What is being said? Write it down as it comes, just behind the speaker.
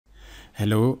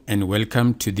Hello and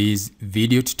welcome to this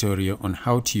video tutorial on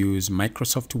how to use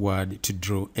Microsoft Word to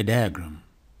draw a diagram.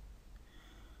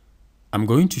 I'm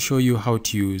going to show you how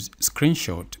to use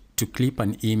Screenshot to clip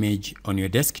an image on your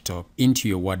desktop into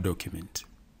your Word document.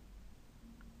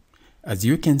 As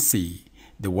you can see,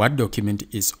 the Word document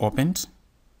is opened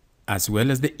as well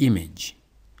as the image,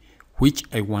 which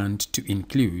I want to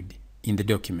include in the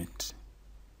document.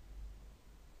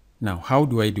 Now, how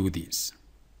do I do this?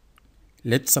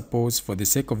 Let's suppose, for the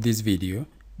sake of this video,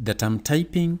 that I'm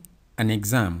typing an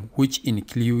exam which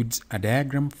includes a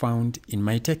diagram found in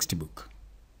my textbook.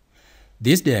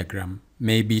 This diagram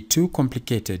may be too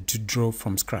complicated to draw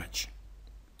from scratch.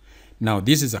 Now,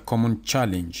 this is a common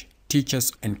challenge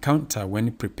teachers encounter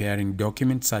when preparing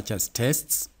documents such as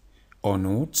tests or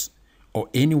notes or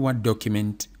any Word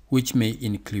document which may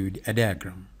include a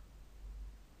diagram.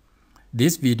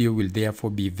 This video will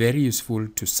therefore be very useful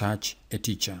to such a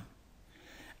teacher.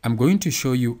 I'm going to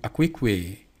show you a quick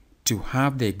way to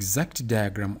have the exact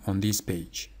diagram on this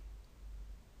page.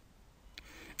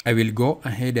 I will go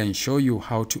ahead and show you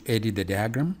how to edit the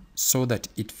diagram so that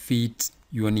it fits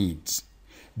your needs.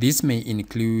 This may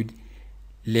include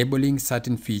labeling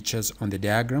certain features on the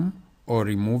diagram or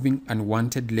removing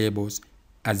unwanted labels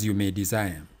as you may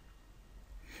desire.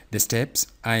 The steps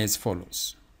are as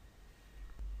follows.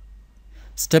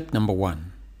 Step number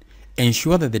 1.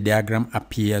 Ensure that the diagram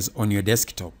appears on your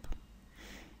desktop.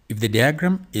 If the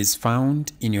diagram is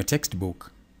found in your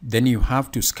textbook, then you have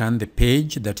to scan the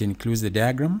page that includes the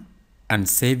diagram and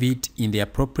save it in the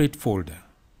appropriate folder.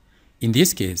 In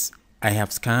this case, I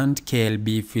have scanned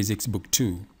KLB Physics Book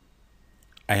 2.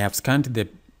 I have scanned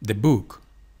the book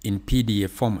in PDF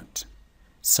format,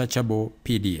 searchable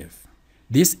PDF.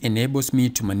 This enables me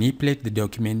to manipulate the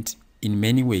document in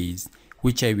many ways,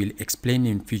 which I will explain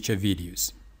in future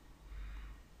videos.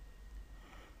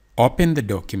 Open the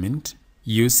document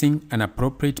using an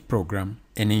appropriate program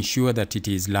and ensure that it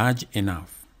is large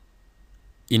enough.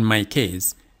 In my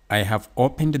case, I have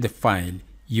opened the file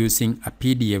using a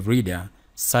PDF reader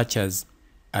such as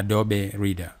Adobe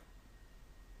Reader.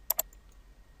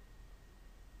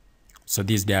 So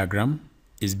this diagram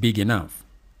is big enough.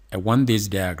 I want this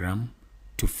diagram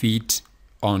to fit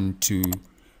onto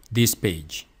this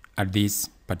page at this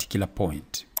particular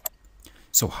point.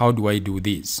 So how do I do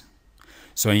this?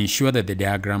 So I ensure that the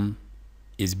diagram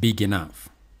is big enough,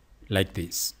 like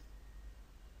this.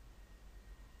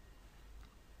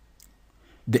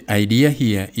 The idea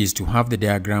here is to have the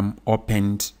diagram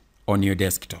opened on your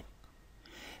desktop.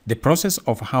 The process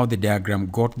of how the diagram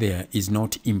got there is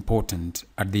not important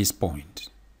at this point.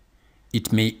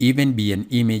 It may even be an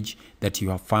image that you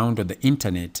have found on the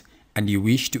internet and you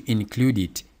wish to include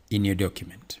it in your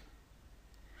document.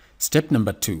 Step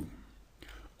number 2.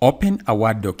 Open a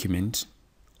Word document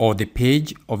or the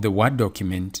page of the Word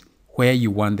document where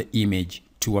you want the image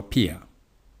to appear.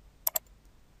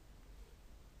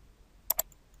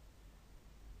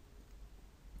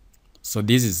 So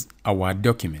this is a Word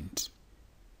document.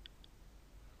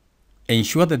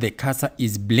 Ensure that the cursor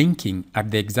is blinking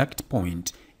at the exact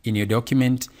point in your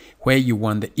document where you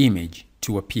want the image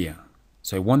to appear.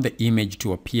 So I want the image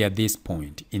to appear at this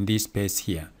point, in this space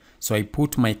here. So I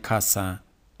put my cursor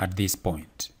at this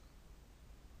point.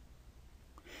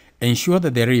 Ensure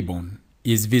that the ribbon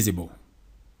is visible.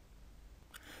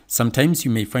 Sometimes you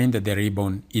may find that the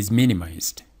ribbon is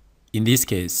minimized. In this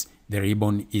case, the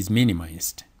ribbon is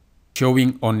minimized,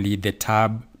 showing only the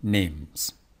tab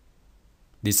names.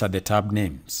 These are the tab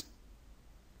names.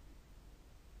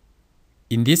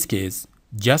 In this case,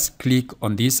 just click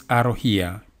on this arrow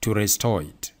here to restore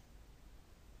it.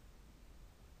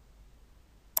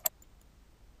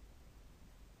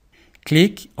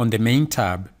 Click on the main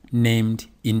tab named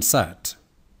Insert.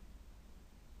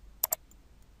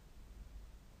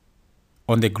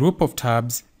 On the group of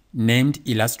tabs named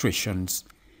Illustrations,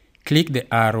 click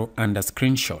the arrow under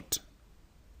Screenshot.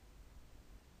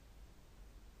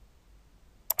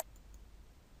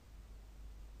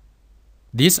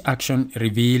 This action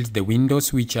reveals the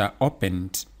windows which are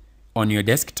opened on your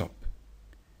desktop.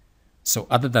 So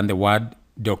other than the Word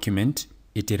document,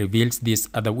 it reveals this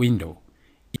other window.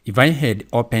 If I had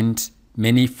opened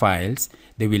many files,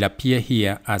 they will appear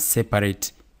here as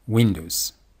separate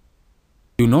windows.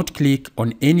 Do not click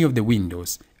on any of the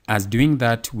windows, as doing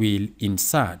that will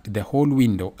insert the whole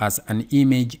window as an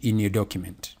image in your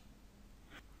document.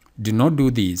 Do not do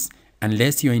this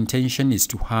unless your intention is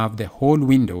to have the whole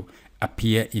window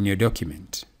appear in your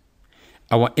document.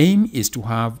 Our aim is to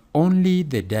have only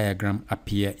the diagram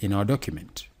appear in our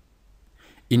document.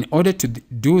 In order to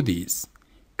do this,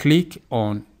 click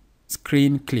on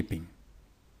Screen Clipping.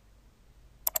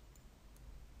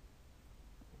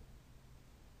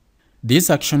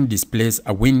 This action displays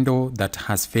a window that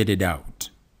has faded out.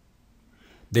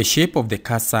 The shape of the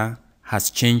cursor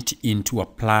has changed into a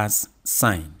plus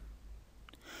sign.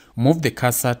 Move the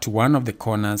cursor to one of the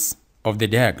corners of the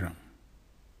diagram.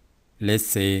 Let's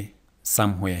say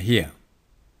somewhere here.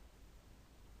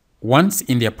 Once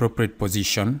in the appropriate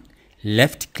position,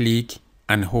 left-click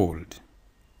and hold.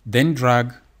 Then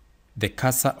drag the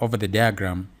cursor over the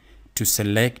diagram to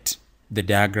select the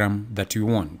diagram that you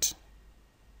want.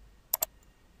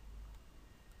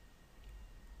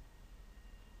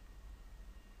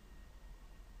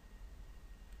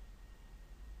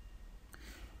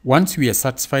 Once we are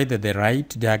satisfied that the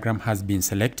right diagram has been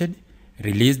selected,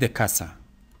 release the cursor.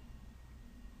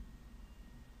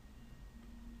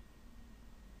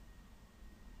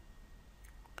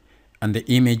 And the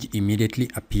image immediately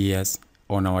appears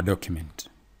on our document.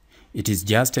 It is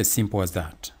just as simple as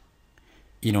that.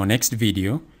 In our next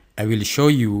video, I will show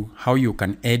you how you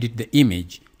can edit the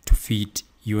image to fit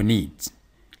your needs.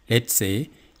 Let's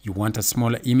say you want a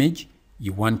smaller image,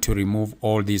 you want to remove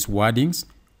all these wordings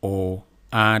or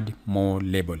add more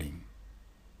labeling.